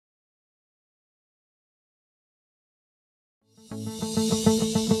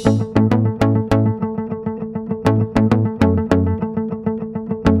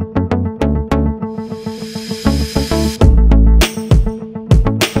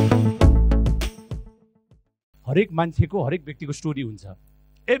हरेक मान्छेको हरेक व्यक्तिको स्टोरी हुन्छ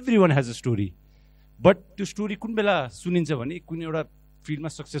everyone has a story but त्यो स्टोरी कुन बेला सुनिन्छ भने कुनै एउटा फिल्डमा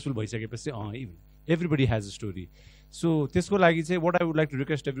सक्सेसफुल भइसकेपछि everybody has a story so त्यसको लागि चाहिँ what I would like to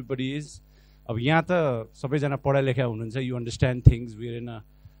request everybody is अब यहाँ त सबैजना पढा लेखा हुनुहुन्छ you understand things we are in a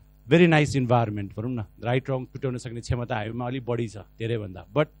very nice environment भनौँ न राइट रङ छुट्याउन सक्ने क्षमता हामीमा अलिक बढी छ धेरैभन्दा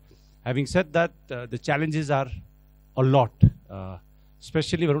but having shed that the challenges are a lot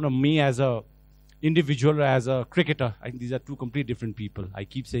specially भनौँ न me as a individual or as a cricketer. I think these are two completely different people. I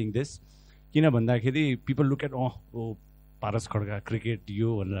keep saying this. किन भन्दाखेरि people look at Paras Khadka cricket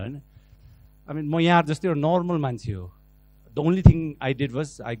यो भनेर हैन I mean म यहाँ जस्तै एउटा नर्मल मान्छे हो the only thing I did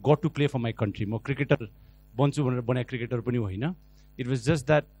was I got to play for my country म क्रिकेटर बन्छु भनेर बनाए क्रिकेटर पनि होइन it was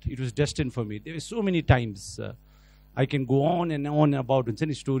just that it was destined for me there were so many times I can go on and about हुन्छ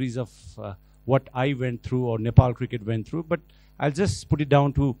नि stories of what I went through or Nepal cricket went through but I'll just put it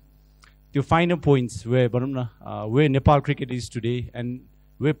down to the finer points where where Nepal cricket is today and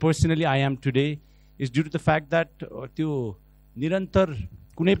where personally I am today is due to the fact that त्यो निरन्तर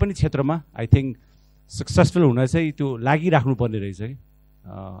कुनै पनि क्षेत्रमा I think successful हुन चाहिँ त्यो लागिराख्नु पर्ने रहेछ है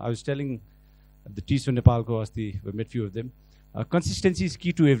I was telling the Teach For Nepal को अस्ति we met few of them consistency is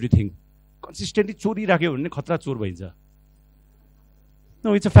key to everything consistently चोरी राख्यो भने खतरा चोर भइन्छ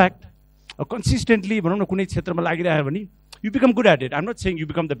no it's a fact consistently भनौँ न कुनै क्षेत्रमा लागिरह्यो भने you become good at it I'm not saying you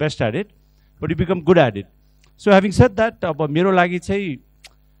become the best at it but you become good at it so having said that मेरो लागि चाहिँ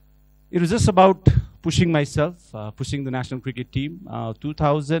it was just about pushing myself pushing the national cricket team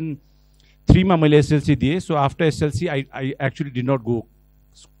 2003 मा मैले SLC दिए so after SLC I actually did not go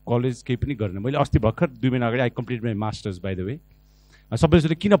college केही पनि गर्न मैले अस्ति भर्खर 2 महिना अगाडि I completed my masters by the way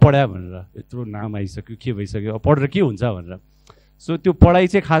सबैजनाले किन पढायो भनेर यत्रो नाम आइसक्यो के भइसक्यो पढेर के हुन्छ भनेर सो त्यो पढाइ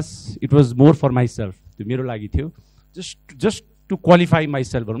चाहिँ खास it was more for myself त्यो मेरो लागि थियो just to qualify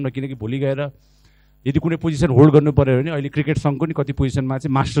myself भनौँ न किनकि भोलि गएर यदि कुनै पोजिसन होल्ड गर्नु पर्यो भने अहिले क्रिकेट सङ्घको नि कति पोजिसनमा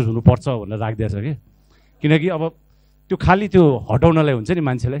चाहिँ मास्टर्स हुनुपर्छ भनेर राखिदिएछ कि किनकि अब त्यो खालि त्यो हटाउनलाई हुन्छ नि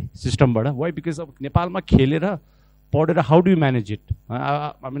मान्छेलाई सिस्टमबाट वाइ बिकज अब नेपालमा खेलेर पढेर how do you manage it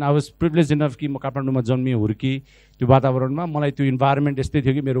I mean I was privilege enough कि म काठमाडौँमा जन्मिएँ हुर्की त्यो वातावरणमा मलाई त्यो इन्भाइरोमेन्ट यस्तै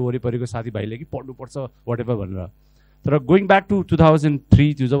थियो कि मेरो वरिपरिको साथीभाइले कि पढ्नुपर्छ वाट एभर भनेर तर गोइङ ब्याक टु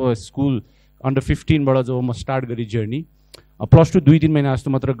 2003 त्यो जब स्कुल अन्डर 15 बाट जब म स्टार्ट गरेँ जर्नी +2 2-3 महिना जस्तो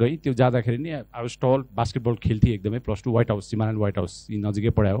मात्र गएँ त्यो जाँदाखेरि नि आई वाज टल बास्केटबल खेल्थेँ एकदमै +2 व्हाइट हाउस सिमानल व्हाइट हाउस यी नजिकै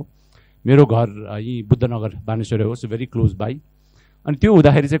पढायो मेरो घर यही बुद्धनगर बानेश्वर हो सो भेरी क्लोज बाई अनि त्यो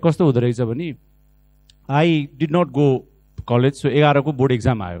हुँदाखेरि चाहिँ कस्तो हुँदो रहेछ भने I did not go college so 11 को बोर्ड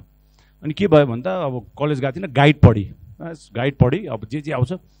एक्जाम आयो अनि के भयो भन्दा अब कलेज गएको थिइनँ गाइड पढेँ अब जे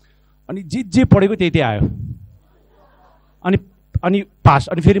आउँछ अनि जे पढेको त्यही आयो अनि पास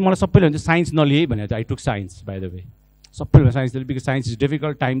अनि फेरि मलाई सबैले भन्छ साइन्स नलिए भनेर चाहिँ I took science by the way सबैले साइन्स लिएँ because science is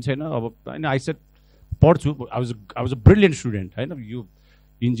difficult time छैन अब होइन आई सेड पढ्छु I was a brilliant student होइन यो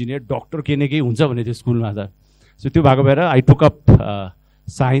इन्जिनियर डक्टर के न केही हुन्छ भने त्यो स्कुलमा त सो त्यो भएको भएर आई टुक अप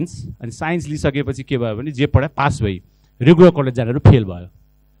साइन्स अनि साइन्स लिइसकेपछि के भयो भने जे पढायो पास भई रेगुलर कलेज जानेर फेल भयो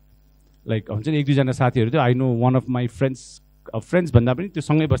लाइक हुन्छ नि 1-2 जना साथीहरू थियो I no one of my friends भन्दा पनि त्यो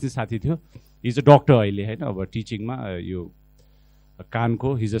सँगै बस्ने साथी थियो इज अ डक्टर अहिले होइन अब टिचिङमा यो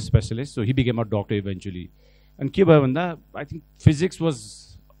कानको हिज a specialist so he became a doctor eventually अनि के भयो भन्दा आई थिङ्क फिजिक्स वाज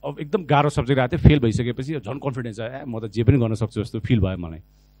अब एकदम गाह्रो सब्जेक्ट आएको थियो फेल भइसकेपछि झन् कन्फिडेन्स आयो म त जे पनि गर्न सक्छु जस्तो फिल भयो मलाई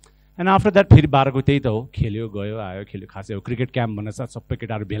एन्ड आफ्टर द्याट फेरि 12 को त्यही त हो खेल्यो गयो आयो खेल्यो खासै हो क्रिकेट क्याम्प भनेर छ सबै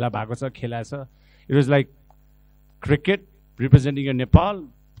केटाहरू भेला भएको छ खेलाएछ it was like cricket representing your Nepal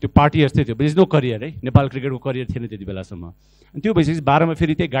त्यो पार्टी जस्तै थियो बट इज नो करियर है नेपाल क्रिकेटको करियर थिएन त्यति बेलासम्म अनि त्यो भइसकेपछि 12 मा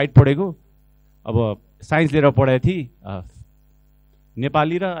फेरि त्यही गाइड पढेको अब साइन्स लिएर पढाएको थिएँ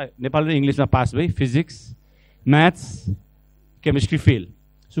नेपाली र इङ्ग्लिसमा पास भई physics maths chemistry fail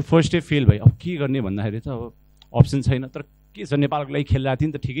so first day fail भयो अब के गर्ने भन्दाखेरि त अब अप्सन छैन तर के छ नेपालको लागि खेलिरहेको थिएँ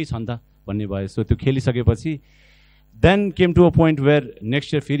नि त ठिकै छ नि त भन्ने भयो सो त्यो खेलिसकेपछि then came to a point where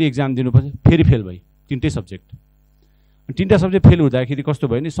next year फेरि एक्जाम दिनुपर्छ फेरि फेल भयो 3टै सब्जेक्ट अनि 3टा सब्जेक्ट फेल हुँदाखेरि कस्तो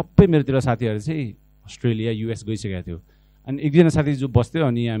भयो नि सबै मेरोतिर साथीहरू चाहिँ अस्ट्रेलिया युएस गइसकेको थियो अनि 1-2 जना साथी जो बस्थ्यो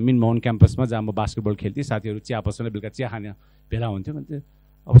अनि यहाँ मिनमाउन क्याम्पसमा जहाँ म बास्केटबल खेल्थेँ साथीहरू चिया पसलले बेलुका चिया खाने भेला हुन्थ्यो भन्थ्यो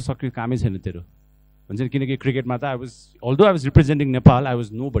अब सक्यो कामै छैन तेरो हुन्छ नि किनकि क्रिकेटमा त I was representing Nepal I was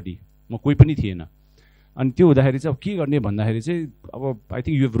no body म कोही पनि थिएन अनि त्यो हुँदाखेरि चाहिँ अब के गर्ने भन्दाखेरि चाहिँ अब I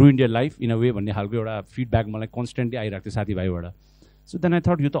think you have रुइन्ड your life in a way भन्ने खालको एउटा फिडब्याक मलाई कन्सटेन्टली आइरहेको थियो साथीभाइबाट सो देन आई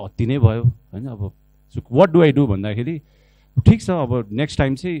थट यो त अति नै भयो होइन अब so what do I do भन्दाखेरि ठिक छ अब नेक्स्ट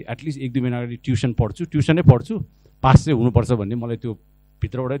टाइम चाहिँ एटलिस्ट 1-2 महिना अगाडि ट्युसनै पढ्छु पास चाहिँ हुनुपर्छ भन्ने मलाई त्यो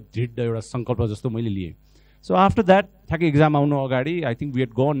भित्रबाट दृढ एउटा सङ्कल्प जस्तो मैले लिएँ सो आफ्टर द्याट ठ्याक्कै एक्जाम आउनु अगाडि I think we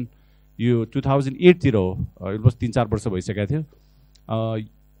head gun यो 2008 तिर हो अलमोस्ट 3-4 वर्ष भइसकेको थियो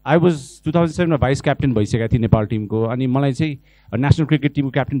आई वाज 2007 मा भाइस क्याप्टेन भइसकेको थिएँ नेपाल टिमको। अनि मलाई चाहिँ नेसनल क्रिकेट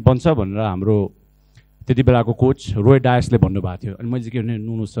टिमको क्याप्टेन बन्छ भनेर हाम्रो त्यति बेलाको कोच रोय डायसले भन्नुभएको थियो। अनि मैले चाहिँ के भने,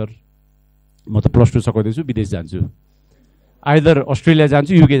 नो सर, म त +2 सकाउँदैछु, विदेश जान्छु, आइदर अस्ट्रेलिया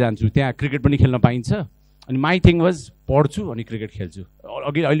जान्छु, युके जान्छु, त्यहाँ क्रिकेट पनि खेल्न पाइन्छ। अनि माई थिङ वाज पढ्छु अनि क्रिकेट खेल्छु।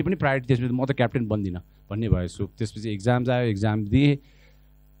 अघि अहिले पनि प्रायोरिटी त्यसपछि म त क्याप्टेन बन्दिनँ भन्ने भयो। सो त्यसपछि एक्जाम्स आयो, एक्जाम दिएँ,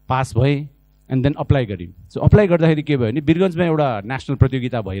 पास भएँ, एन्ड देन अप्लाई गरेँ। सो अप्लाई गर्दाखेरि के भयो भने, वीरगन्जमा एउटा नेसनल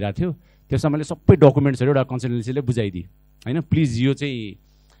प्रतियोगिता भइरहेको थियो। त्यसमा मैले सबै डकुमेन्ट्सहरू एउटा कन्सल्टेन्सीले बुझाइदिएँ, होइन प्लिज यो चाहिँ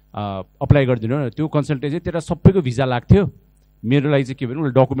अप्लाई गरिदिनु न। त्यो कन्सल्टेन्सी तेरो सबैको भिजा लाग्थ्यो, मेरो लागि चाहिँ के भने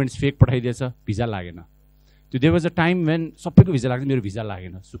उसले डकुमेन्ट्स फेक पठाइदिएछ, भिजा लागेन। त्यो there was a time when सबैको भिजा लाग्थ्यो, मेरो भिजा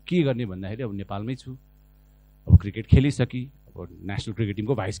लागेन। सो के गर्ने भन्दाखेरि अब नेपालमै छु, अब क्रिकेट खेलिसकेँ, अब नेसनल क्रिकेट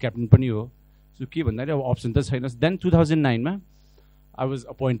टिमको भाइस क्याप्टेन पनि हो। सो के भन्दाखेरि अब अप्सन त छैन। देन 2009 मा I was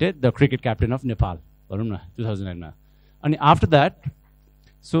appointed the cricket captain of Nepal, भनौँ न 2009 मा। अनि after that,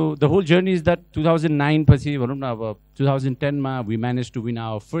 so the whole journey is that 2009 पछि भनौँ न अब 2010 मा we manage to win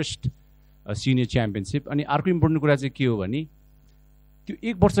our first senior championship. अनि अर्को इम्पोर्टेन्ट कुरा चाहिँ के हो भने, त्यो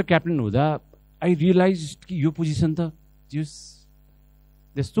 1 वर्ष क्याप्टेन हुँदा आई रियलाइज कि यो पोजिसन त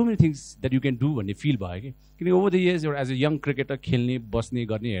there so many things that you can do भन्ने फिल भयो कि। किनकि ओभर द इयर्स एउटा एज अ यङ क्रिकेटर खेल्ने बस्ने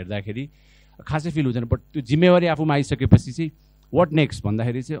गर्ने हेर्दाखेरि खासै फिल हुँदैन। बट त्यो जिम्मेवारी आफूमा आइसकेपछि चाहिँ वाट नेक्स्ट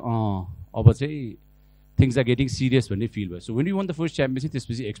भन्दाखेरि चाहिँ अब चाहिँ थिङ्स आर गेटिङ सिरियस भन्ने फिल भयो। So when you one the first championship,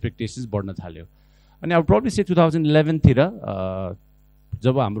 त्यसपछि एक्सपेक्टेसन्स बढ्न थाल्यो। अनि अब प्रब्लम चाहिँ 2011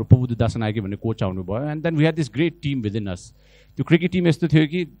 जब हाम्रो पुबुदु दासनायके भन्ने कोच आउनुभयो, and then we head this great team within अस। त्यो क्रिकेट टिम यस्तो थियो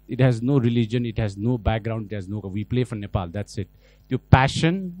कि it has no religion, it has no background, it has no, we play for Nepal, that's it. त्यो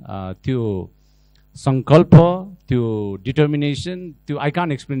प्यासन, त्यो सङ्कल्प, त्यो डिटर्मिनेसन, त्यो I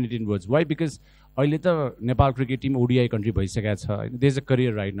can't explain it in words. Why? Because अहिले त Nepal cricket team ODI country भइसकेको छ, होइन, there is a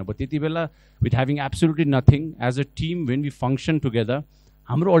career right न। बट त्यति बेला with having absolutely nothing, as a team when we function together,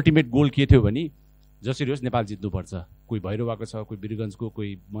 हाम्रो अल्टिमेट गोल के थियो भने जसरी होस् नेपाल जित्नुपर्छ। कोही भैरवाको छ, कोही वीरगन्जको,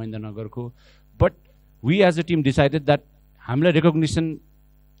 कोही महेन्द्रनगरको, but we as a team decided that हामीलाई रेकग्निसन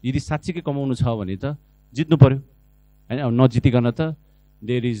यदि साँच्चीकै कमाउनु छ भने त जित्नु पऱ्यो, होइन। अब नजितिकन त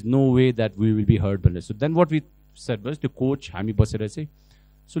there is no way that we will be heard भनेर। So then what we shed was, त्यो कोच हामी बसेर चाहिँ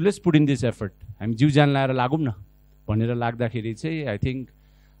so let's put in this effort, हामी जिउ ज्यान लाएर लागौँ न भनेर लाग्दाखेरि चाहिँ I think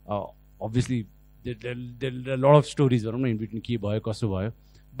obviously lot of stories भनौँ न इन बिट्विन, के भयो कसो भयो।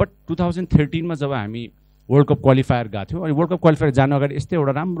 बट 2013 मा जब हामी वर्ल्ड कप क्वालिफायर गएको थियौँ, अनि वर्ल्ड कप क्वालिफायर जानु अगाडि यस्तै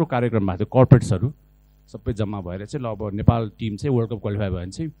एउटा राम्रो कार्यक्रम भएको थियो, कर्पोरेट्सहरू सबै जम्मा भएर चाहिँ ल अब नेपाल टिम चाहिँ वर्ल्ड कप क्वालिफाई भयो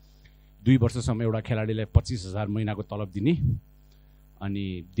भने चाहिँ 2 वर्षसम्म एउटा खेलाडीलाई 25,000 महिनाको तलब दिने, अनि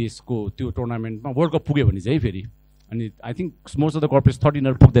देशको त्यो टुर्नामेन्टमा वर्ल्ड कप पुग्यो भने चाहिँ फेरि, अनि I think most of the corporates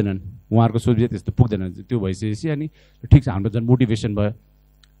 13 पुग्दैनन्, उहाँहरूको सोच त्यस्तो पुग्दैन। त्यो भइसकेपछि अनि ठिक छ, हाम्रो झन् मोटिभेसन भयो,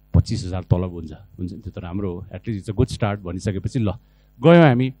 25,000 तलब हुन्छ नि, त्यो त राम्रो हो, at least it's a good start भनिसकेपछि ल गयौँ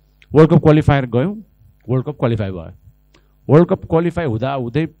हामी वर्ल्ड कप क्वालिफायर गयौँ, वर्ल्ड कप क्वालिफाई भयो। वर्ल्ड कप क्वालिफाई हुँदा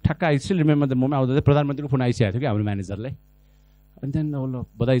हुँदै ठ्याक्क I still remember the moment आउँदा प्रधानमन्त्रीको फोन आइसकेको थियो कि हाम्रो म्यानेजरलाई। अनि त्यहाँदेखि ल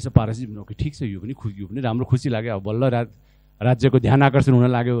बधाई छ पारसजी, ओके ठिक छ, यो पनि राम्रो खुसी लाग्यो, अब बल्ल राज्यको ध्यान आकर्षण हुन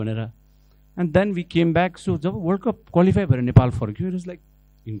लाग्यो भनेर। And then we came back. So job world cup qualify भएर Nepal फर्क्यो, it was like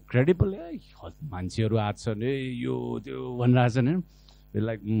incredible, मान्छेहरू आछन् यो त्यो भनिरहेछन्, होइन,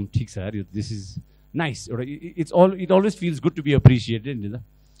 लाइक ठिक छ यार, यो दिस इज नाइस। एउटा it always feels good to be appreciated नि त।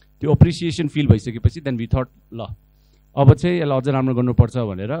 त्यो एप्रिसिएसन फिल भइसकेपछि देन वी थट ल अब चाहिँ यसलाई अझ राम्रो गर्नुपर्छ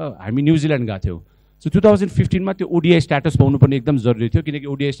भनेर हामी न्युजिल्यान्ड गएको थियौँ। सो 2015 मा त्यो ओडिआई स्ट्याटस पाउनुपर्ने एकदम जरुरी थियो, किनकि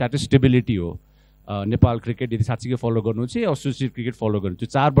ओडिआई स्ट्याटस स्टेबिलिटी हो। नेपाल क्रिकेट यदि साँच्चीकै फलो गर्नु चाहिँ एसोसिएट क्रिकेट फलो गर्नु, त्यो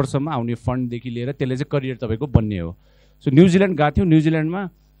 4 वर्षमा आउने फन्डदेखि लिएर त्यसले चाहिँ करियर तपाईँको बन्ने हो। सो न्युजिल्यान्ड गएको थियौँ, न्युजिल्यान्डमा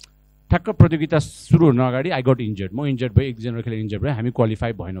ठ्याक्क प्रतियोगिता सुरु हुन अगाडि आई गट इन्जर्ड, म इन्जर्ड भएँ, एकजना खेलेर इन्जर्ड भएँ, हामी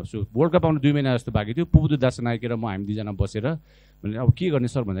क्वालिफाई भएनौँ। सो वर्ल्ड कप आउनु 2 महिना जस्तो बाँकी थियो। पुबुदु दासनायके र म हामी 2 जना बसेर भने अब के गर्ने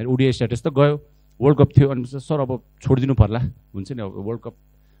सर भन्दाखेरि ओडिआई स्ट्याटस त गयो, वर्ल्ड कप थियो, अनि सर अब छोडिदिनु पर्ला, हुन्छ नि अब वर्ल्ड कप।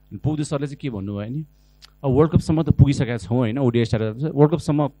 पुबुदु सरले चाहिँ के भन्नुभयो नि, अब वर्ल्ड कपसम्म त पुगिसकेका छौँ होइन, ओडिआई स्ट्याटस वर्ल्ड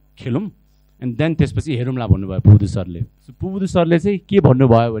कपसम्म खेलौँ एन्ड देन त्यसपछि हेरौँला भन्नुभयो पुबुदु सरले। सो पुबुदु सरले चाहिँ के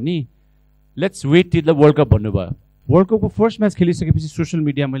भन्नुभयो भने let's weight till the world cup भन्नुभयो। वर्ल्ड कपको फर्स्ट म्याच खेलिसकेपछि सोसियल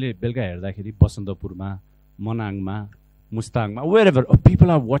मिडिया मैले बेलुका हेर्दाखेरि बसन्तपुरमा, मनाङमा, मुस्ताङमा, where ever people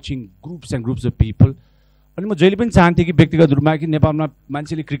are watching, groups and groups of people. अनि म जहिले पनि चाहन्थेँ कि व्यक्तिगत रूपमा कि नेपालमा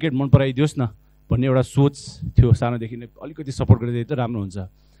मान्छेले क्रिकेट मन पराइदियोस् न भन्ने एउटा सोच थियो सानोदेखि नै, अलिकति सपोर्ट गरिदिए त राम्रो हुन्छ।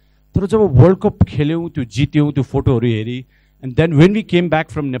 तर जब वर्ल्ड कप खेल्यौँ, त्यो जित्यौँ, त्यो फोटोहरू हेरी, and then when we came back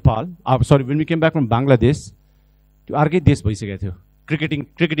from Nepal, when we came back from Bangladesh, त्यो अर्कै देश भइसकेको थियो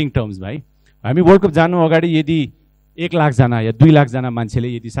क्रिकेटिङ टर्म्समा है। हामी वर्ल्ड कप जानु अगाडि यदि 1 लाख जना या 2 लाख जना मान्छेले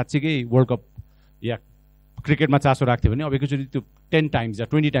यदि साँच्चीकै वर्ल्ड कप या क्रिकेटमा चासो राख्थ्यो भने अब एकैचोटि त्यो 10 टाइम्स या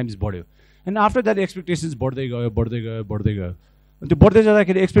 20 टाइम्स बढ्यो। एन्ड आफ्टर द्याट एक्सपेक्टेसन्स बढ्दै गयो। त्यो बढ्दै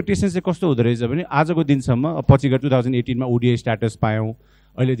जाँदाखेरि एक्सपेक्टेसन चाहिँ कस्तो हुँदो रहेछ भने आजको दिनसम्म पछि गएर 2018 मा ओडिआई स्ट्याटस पायौँ,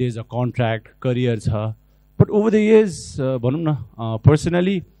 अहिले there is a contract, career छ। बट ओभर द इयर्स भनौँ न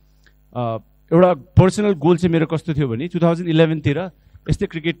पर्सनली एउटा पर्सनल गोल चाहिँ मेरो कस्तो थियो भने 2011 तिर यस्तै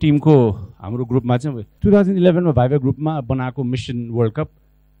क्रिकेट टिमको हाम्रो ग्रुपमा चाहिँ 2011 मा भाइभा ग्रुपमा बनाएको मिसन वर्ल्ड कप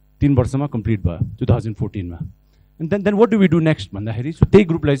 3 वर्षमा कम्प्लिट भयो 2014 मा। And then what do we do next भन्दाखेरि सो त्यही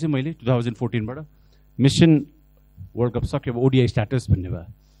ग्रुपलाई चाहिँ मैले 2014 बाट मिसन वर्ल्ड कप सक्यो ओडिआई स्ट्याटस भन्ने भयो।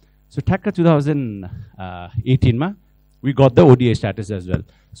 सो ठ्याक्क 2018 मा we got the ODI status as well.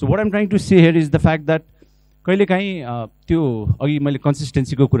 So what I'm trying to say here is the fact that कहिलेकाहीँ त्यो अघि मैले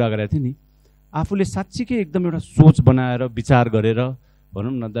कन्सिस्टेन्सीको कुरा गरेको थिएँ नि, आफूले साँच्चीकै एकदम एउटा सोच बनाएर विचार गरेर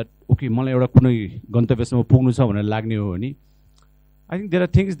भनौँ न द्याट ओके मलाई एउटा कुनै गन्तव्यसम्म पुग्नु छ भनेर लाग्ने हो भने I think there are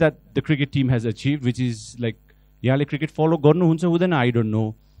things that the cricket team has achieve which is like यहाँले क्रिकेट फलो गर्नुहुन्छ हुँदैन I don't know,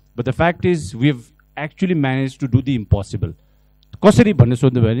 but the fact is we have actually manage to do the impossible. कसरी भन्ने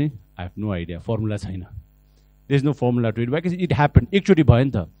सोध्नु भयो भने I have no idea, formula छैन, there is no formula to it, because it happen, एकचोटि भयो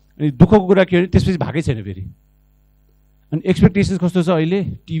नि त। अनि दुःखको कुरा के हो भने त्यसपछि भागै छैन फेरि। अनि एक्सपेक्टेसन्स कस्तो छ अहिले,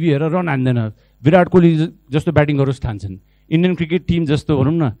 टिभी हेरेर रन हान्दैन, विराट कोहली जस्तो ब्याटिङ गरोस् ठान्छन्, इन्डियन क्रिकेट टिम जस्तो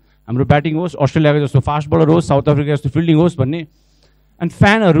भनौँ न हाम्रो ब्याटिङ होस्, अस्ट्रेलियाको जस्तो फास्ट बलर होस्, साउथ अफ्रिका जस्तो फिल्डिङ होस् भन्ने। एन्ड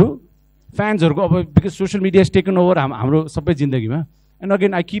फ्यान्सहरूको अब because social media is taken over हाम्रो सबै जिन्दगीमा। And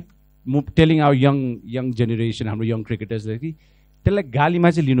again I keep telling our young generation, हाम्रो यङ क्रिकेटर्सले कि त्यसलाई गालीमा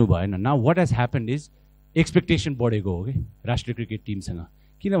चाहिँ लिनु भएन। Now what has happened is expectation बढेको हो कि राष्ट्रिय क्रिकेट टिमसँग,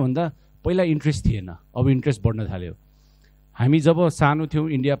 किन भन्दा पहिला इन्ट्रेस्ट थिएन, अब इन्ट्रेस्ट बढ्न थाल्यो। हामी जब सानो थियौँ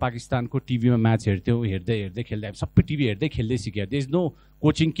इन्डिया पाकिस्तानको टिभीमा म्याच हेर्थ्यौँ, हेर्दै हेर्दै खेल्दै सबै टिभी हेर्दै खेल्दै सिक्यो, देयर इज नो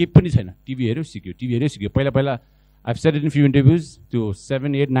कोचिङ केही पनि छैन, टिभी हेऱ्यो सिक्यो, टिभी हेऱ्यो सिक्यो। पहिला I have said in few interviews त्यो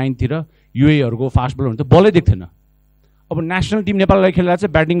 7, 8, 9 तिर युएहरूको फास्ट बलर हुन्थ्यो, बलै देख्थेन। अब नेसनल टिम नेपाललाई खेलेर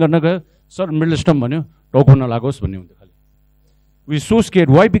चाहिँ ब्याटिङ गर्न गयो, सर मिडल स्टम्प भन्यो, टाउको नलागोस् भन्ने हुन्थ्यो खालि। We so scared,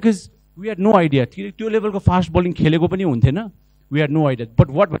 why because we head no idea, त्यो लेभलको फास्ट बलिङ खेलेको पनि हुन्थेन, we head no idea. But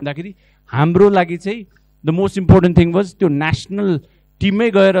what भन्दाखेरि हाम्रो लागि चाहिँ the most important thing was त्यो नेसनल टिममै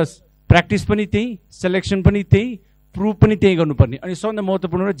गएर प्र्याक्टिस पनि त्यहीँ, सेलेक्सन पनि त्यहीँ, प्रुभ पनि त्यहीँ गर्नुपर्ने। अनि सबभन्दा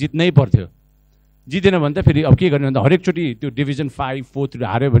महत्त्वपूर्ण जित्नै पर्थ्यो, जितेन भने त फेरि अब के गर्ने भन्दा हरेकचोटि त्यो डिभिजन 5, 4 तिर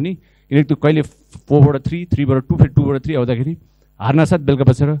हार्यो भने किनकि त्यो कहिले 4 बाट 3, 3 बाट 2, फेरि 2 बाट 3 आउँदाखेरि हार्न साथ बेलुका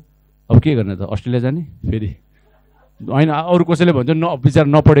बसेर अब के गर्ने त, अस्ट्रेलिया जाने फेरि होइन। अरू कसैले भन्छ विचार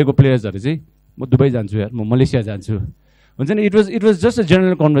नपढेको प्लेयर्सहरू चाहिँ म दुबई जान्छु यार, म मलेसिया जान्छु हुन्छ नि। It was just a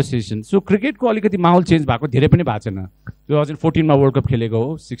general conversation. So क्रिकेटको अलिकति माहौल चेन्ज भएको धेरै पनि भएको छैन। 2014 मा वर्ल्ड कप खेलेको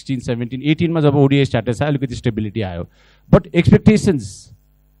हो, 16, 17, 18 मा जब ओडिआई स्ट्याटस आयो अलिकति स्टेबिलिटी आयो, बट एक्सपेक्टेसन्स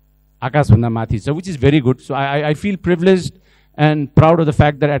आकाशभन्दा माथि छ, which is very good. So I feel प्रिभिलेज्ड and proud of the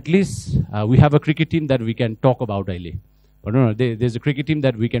fact that at least we have a cricket team that we can talk about अहिले भनौँ न, there is a cricket team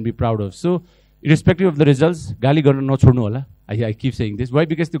that we can be proud of. So irrespective of the results गाली गर्न नछोड्नु होला, I keep saying this, why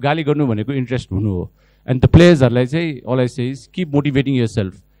because त्यो गाली गर्नु भनेको इन्ट्रेस्ट हुनु हो। एन्ड द प्लेयर्सहरूलाई चाहिँ all I say is keep motivating your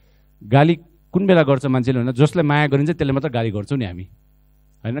self. गाली कुन बेला गर्छ मान्छेले भन्दा जसलाई माया गरिन्छ त्यसले मात्र गाली गर्छौँ नि हामी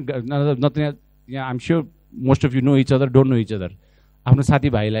होइन। नत्र यहाँ I'm sure most of you know each other, don't know each other. आफ्नो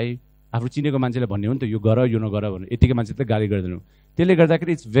साथीभाइलाई आफ्नो चिनेको मान्छेले भन्ने हो नि त, यो गर यो नगर भनेर, यतिकै मान्छेले गाली गर्दैनौँ। त्यसले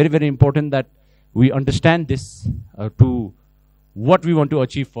गर्दाखेरि it's very very important that we understand this to what we want to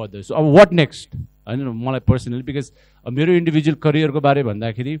achieve for this. अब वाट नेक्स्ट होइन मलाई पर्सनली, बिकज मेरो इन्डिभिजुअल करियरको बारे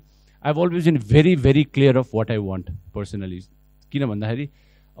भन्दाखेरि I have always been very very clear of what I want personally. किन भन्दाखेरि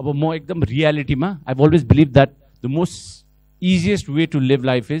अब म एकदम रियालिटीमा I have always believe that the most easiest way to leave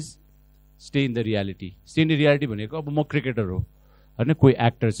life is stay in the reality. Stay in the reality भनेको अब म cricketer हो होइन, कोही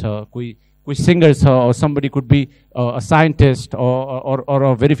एक्टर छ, कोही सिङ्गर छ, or somebody could be a scientist or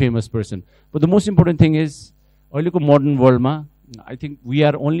a very famous person. But the most important thing is अहिलेको मोडर्न वर्ल्डमा I think we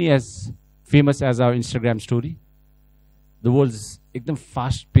are only as famous as our Instagram story. The world is एकदम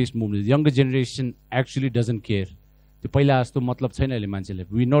fast paced movement, younger generation actually doesn't care. त्यो पहिला जस्तो मतलब छैन अहिले मान्छेले,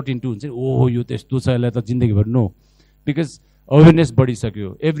 वी नट इन्टु हुन्छ नि ओहो यो त यस्तो छ यसलाई त जिन्दगीभर, no, because awareness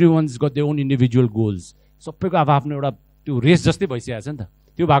बढिसक्यो, every one is got their own individual goals, सबैको अब आफ्नो एउटा त्यो रेस जस्तै भइसकेको छ नि त।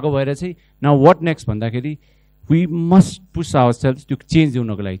 त्यो भएको भएर चाहिँ नाउ वाट नेक्स्ट भन्दाखेरि we must push our self त्यो चेन्ज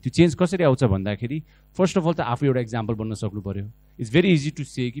ल्याउनको लागि। त्यो चेन्ज कसरी आउँछ भन्दाखेरि फर्स्ट अफ अल त आफू एउटा एक्जाम्पल बन्न सक्नु पऱ्यो। It's very easy to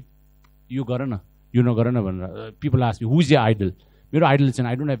say कि यो गर न यो नगर न भनेर। People ask me who is your idol, मेरो आइडल छैन,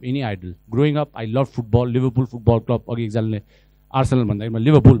 I don't have any idol. Growing up I love football, Liverpool football club, अघि एकजनाले आर्सेनल भन्दाखेरि मैले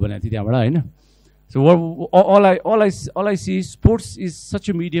लिभरपुल भनेको थिएँ त्यहाँबाट होइन। So all I see sports is such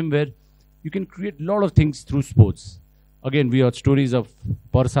a medium where you can create a lot of things through sports. Again, we heard stories of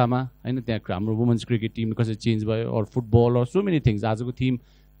Parsama, होइन त्यहाँ हाम्रो वुमेन्स क्रिकेट टिम कसरी चेन्ज भयो, or football or so many things. आजको theme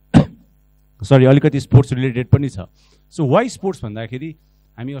sorry अलिकति sports related पनि छ। So why sports भन्दाखेरि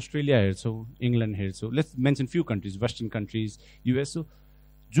हामी अस्ट्रेलिया हेर्छौँ, इङ्ल्यान्ड हेर्छौँ, let's mention few countries, western countries, US. So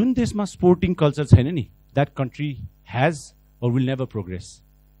जुन देशमा स्पोर्टिङ कल्चर छैन नि, that country has or will never progress.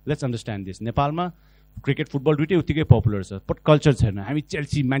 Let's understand this. नेपालमा क्रिकेट फुटबल दुइटै उत्तिकै पपुलर छ, बट कल्चर छैन. हामी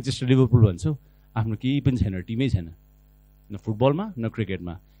चेल्सी, म्यान्चेस्टर, लिभरपुल भन्छौँ, आफ्नो केही पनि छैन, टिमै छैन, न फुटबलमा न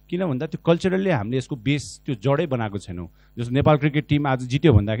क्रिकेटमा. किन भन्दा त्यो कल्चरली हामीले यसको बेस, त्यो जडै बनाएको छैनौँ. जस्तो नेपाल क्रिकेट टिम आज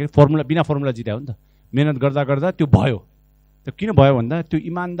जित्यो भन्दाखेरि फर्मुला, बिना फर्मुला जित्यो हो नि त. मेहनत गर्दा गर्दा त्यो भयो. त्यो किन भयो भन्दा त्यो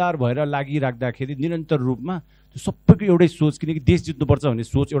इमान्दार भएर लागिराख्दाखेरि निरन्तर रूपमा त्यो सबैको एउटै सोच, किनकि देश जित्नुपर्छ भन्ने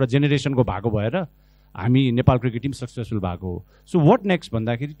सोच एउटा जेनेरेसनको भएको भएर हामी नेपाल क्रिकेट टिम सक्सेसफुल भएको हो. सो वाट नेक्स्ट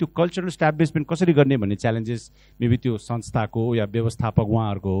भन्दाखेरि त्यो कल्चरल इस्टाब्लिसमेन्ट कसरी गर्ने भन्ने च्यालेन्जेस मेबी त्यो संस्थाको या व्यवस्थापक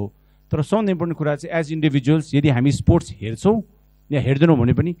उहाँहरूको हो. तर सबभन्दा इम्पोर्टेन्ट कुरा चाहिँ एज इन्डिभिजुअल्स यदि हामी स्पोर्ट्स हेर्छौँ या हेर्दैनौँ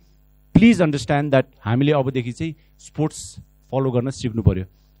भने पनि प्लिज अन्डरस्ट्यान्ड द्याट हामीले अबदेखि चाहिँ स्पोर्ट्स फलो गर्न सिक्नु पऱ्यो.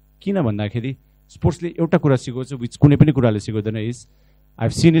 किन भन्दाखेरि स्पोर्ट्सले एउटा कुरा सिकाउँछ विच कुनै पनि कुराले सिकाउँदैन. Is I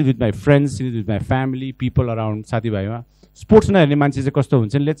have seen it with my friends, seen it with my family, people around, साथीभाइमा. Sports नहेर्ने मान्छे चाहिँ कस्तो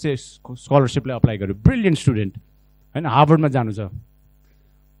हुन्छ, लेट्स चाहिँ स्कलरसिपलाई अप्लाई गर्यो, ब्रिलियन्ट स्टुडेन्ट होइन, हार्वर्डमा जानु छ,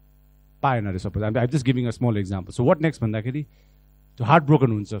 पाएन अरे suppose. I just giving a small example. So what next भन्दाखेरि त्यो हार्ट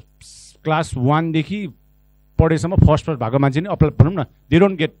ब्रोकन हुन्छ. क्लास 1 देखि पढेसम्म फर्स्ट भएको मान्छे नै अप्लाई भनौँ न, दे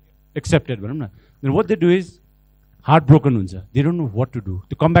डोन्ट गेट एक्सेप्टेड भनौँ न. Then what they do is heart broken हुन्छ, they don't know what to do.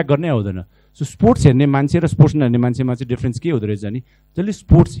 त्यो कमब्याक गर्नै आउँदैन. सो स्पोर्ट्स हेर्ने मान्छे र स्पोर्ट्स नहेर्ने मान्छेमा चाहिँ डिफ्रेन्स के हुँदो रहेछ नि, जसले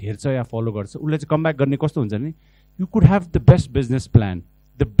स्पोर्ट्स हेर्छ या फलो गर्छ उसले चाहिँ कमब्याक गर्ने कस्तो हुन्छ नि, you could have the best business plan,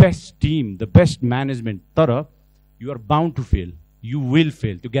 the best team, the best management, tara you are bound to fail, you will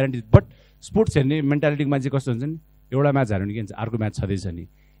fail, to guarantee. But sports हेर्ने मेन्टालिटी मान्छे कस्तो हुन्छ नि, एउटा म्याच हार्यो नि के भन्छ, अर्को म्याच छँदैछ नि,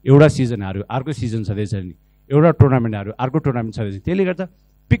 एउटा सिजन हार्यो अर्को सिजन छँदैछ नि, एउटा टुर्नामेन्ट हार्यो अर्को टुर्नामेन्ट छँदैछ. त्यसले गर्दा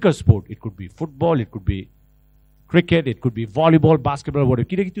pick a sport, it could be football, it could be cricket, it could be volleyball, basketball, what,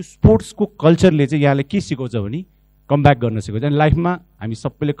 किनकि त्यो स्पोर्ट्सको कल्चरले चाहिँ यहाँले के सिकाउँछ भने कमब्याक गर्न सिकाउँछ. अनि लाइफमा हामी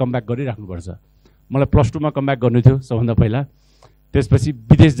सबैले कमब्याक गरिराख्नुपर्छ. मलाई +2 मा कमब्याक गर्नु थियो सबभन्दा पहिला, त्यसपछि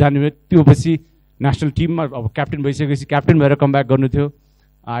विदेश जानु थियो, त्यो पछि नेसनल टिममा अब क्याप्टेन भइसकेपछि क्याप्टेन भएर कमब्याक गर्नु थियो.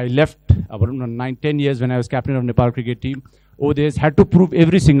 आई लेफ्ट अब भनौँ न 9-10 years when I was captain of Nepal cricket team. Oh, they had to prove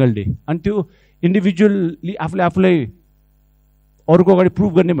every single day. अनि त्यो इन्डिभिजुअली आफूलाई अरूको अगाडि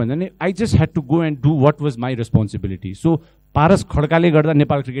प्रुभ गर्ने भन्दा नि I just had to go and do what was my responsibility. So Paras खड्काले गर्दा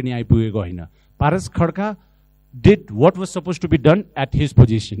नेपाल क्रिकेट यहाँ आइपुगेको होइन. Paras Khadka did what was supposed to be done at his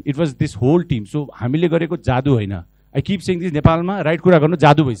position. It was this whole team. So हामीले गरेको जादु होइन. I keep saying this, नेपालमा राइट कुरा गर्नु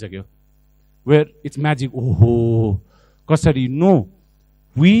जादु भइसक्यो, where it's magic. ओहो कसरी, no,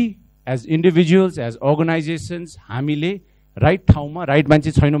 we as individuals, as organizations, हामीले राइट ठाउँमा राइट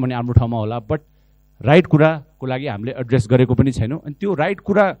मान्छे छैनौँ भने हाम्रो ठाउँमा होला, बट राइट कुराको लागि हामीले एड्रेस गरेको पनि छैनौँ. अनि त्यो राइट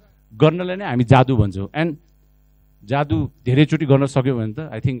कुरा गर्नलाई नै हामी जादु भन्छौँ. एन्ड जादु धेरैचोटि गर्न सक्यो भने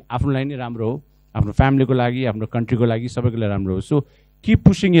त आई थिङ्क आफ्नोलाई नै राम्रो हो, आफ्नो फ्यामिलीको लागि, आफ्नो कन्ट्रीको लागि, सबैको लागि राम्रो हो. सो किप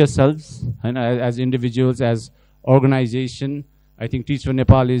पुसिङ यर सेल्फ्स होइन, as individuals, as organisation. I think teach for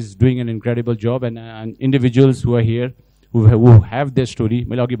Nepal is doing an incredible job. And individuals who are here who have the story,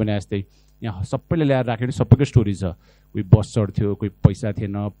 मैले अघि भने जस्तै यहाँ सबैले ल्याएर राखेर सबैको स्टोरी छ. कोही बस चढ्थ्यो, कोही पैसा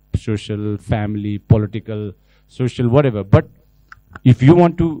थिएन, social, family, political, social, what ever. But if you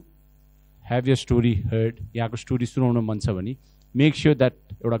want to have your story heard, यहाँको स्टोरी सुनाउन मन छ भने मेक स्योर द्याट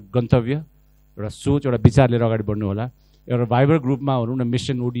एउटा गन्तव्य, एउटा सोच, एउटा विचार लिएर अगाडि बढ्नु होला. एउटा भाइबर ग्रुपमा भनौँ न,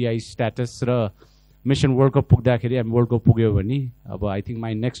 मिसन ओडिआई स्ट्याटस र मिसन वर्ल्ड कप पुग्दाखेरि हामी वर्ल्ड कप पुग्यो भने अब I think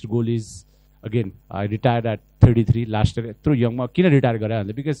my next goal is again, I retired at 33 last year. यत्रो यङमा किन रिटायर गरेँ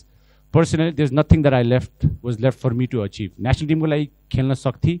भन्दा because personally there is nothing that I was left for me to achieve. National टिमको लागि खेल्न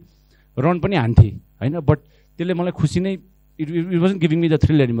सक्थेँ, रन पनि हान्थेँ होइन, बट त्यसले मलाई खुसी नै, it wasn't giving me the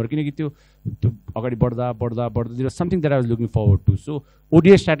thrill anymore, किनकि त्यो अगाडि बढ्दा बढ्दा बढ्दा there was something that I was looking forward to. So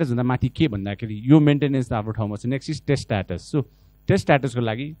ODI status भन्दा माथि के भन्दाखेरि यो मेन्टेनेन्स त आफ्नो ठाउँमा छ. Next is test status. So test स्ट्याटसको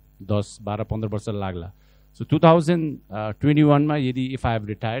लागि 10, 12, 15 वर्ष लाग्ला. सो 2021 मा यदि if I have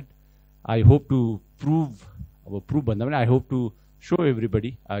retired, I hope to prove, अब प्रुभ भन्दा पनि I hope to so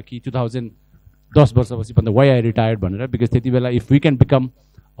everybody कि 2010 वर्षपछि भन्दा वाइ आई रिटायर्ड भनेर. बिकज त्यति बेला if we can become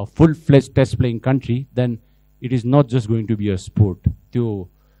a full fledge test playing country, then it is not just going to be a sport. त्यो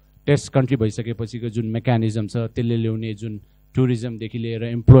टेस्ट कन्ट्री भइसकेपछिको जुन mechanism छ, त्यसले ल्याउने जुन टुरिज्मदेखि लिएर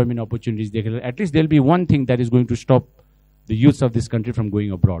इम्प्लोइमेन्ट अपर्च्युनिटिजदेखि लिएर at least there will be one thing that is going to stop the youths of this country from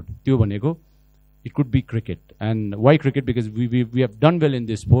going abroad. त्यो भनेको it could be cricket. And why cricket? Because we have done well in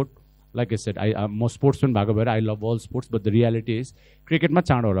this sport. Like I said, म sportsman भएको भएर I love all sports, but the reality is क्रिकेटमा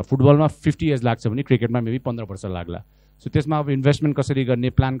चाँडो होला. फुटबलमा 50 years लाग्छ भने क्रिकेटमा मेबी 15 वर्ष लाग्ला. सो त्यसमा अब इन्भेस्टमेन्ट कसरी गर्ने,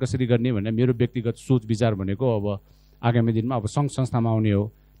 प्लान कसरी गर्ने भनेर मेरो व्यक्तिगत सोच विचार भनेको अब आगामी दिनमा अब सङ्घ संस्थामा आउने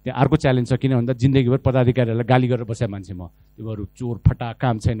हो. त्यहाँ अर्को च्यालेन्ज छ, किन भन्दा जिन्दगीभर पदाधिकारीहरूलाई गाली गरेर बसेको मान्छे म, तिमीहरू चोर फटा,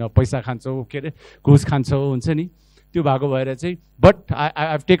 काम छैन, पैसा खान्छौ, के अरे घुस खान्छौ हुन्छ नि. त्यो भएको भएर चाहिँ but I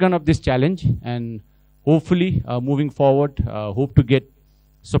have taken up this challenge and hopefully moving forward hope to get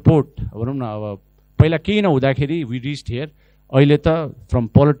support भनौँ न अब पहिला केही नहुँदाखेरि वी रिच्ड हियर अहिले त from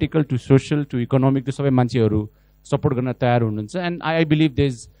political to social to economic to सबै मान्छेहरू सपोर्ट गर्न तयार हुनुहुन्छ and I believe there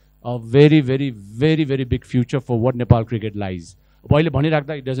is a very very very very big future for what Nepal cricket lies अब अहिले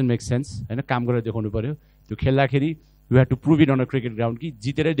भनिराख्दा इट डजन्ट मेक सेन्स होइन काम गरेर देखाउनु पऱ्यो त्यो खेल्दाखेरि you have to prove it on a cricket ground कि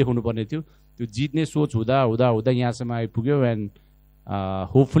जितेरै देखाउनु पर्ने थियो त्यो जित्ने सोच हुँदा हुँदा हुँदा यहाँसम्म आइपुग्यो and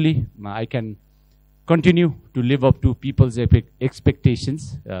hopefully I can continue to leave up to people's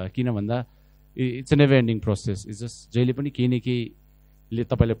expectations किन भन्दा it's an ever ending process it's just जहिले पनि केही न केहीले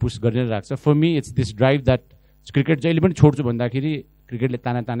तपाईँलाई पुस गरेर राख्छ for me it's this drive that cricket जहिले पनि छोड्छु भन्दाखेरि क्रिकेटले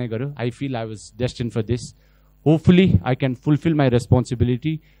ताना तानै गर्यो I feel I was destined for this hopefully I can fulfil my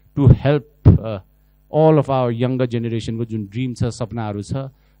responsibility to help all of our younger generation ko jun dream cha sapna haru cha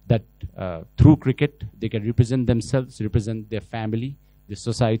that through cricket they can represent themselves, represent their family, their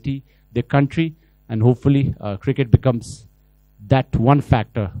society, their country, and hopefully cricket becomes that one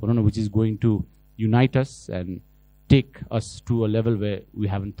factor which is going to unite us and take us to a level where we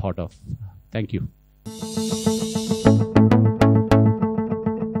haven't thought of. Thank you.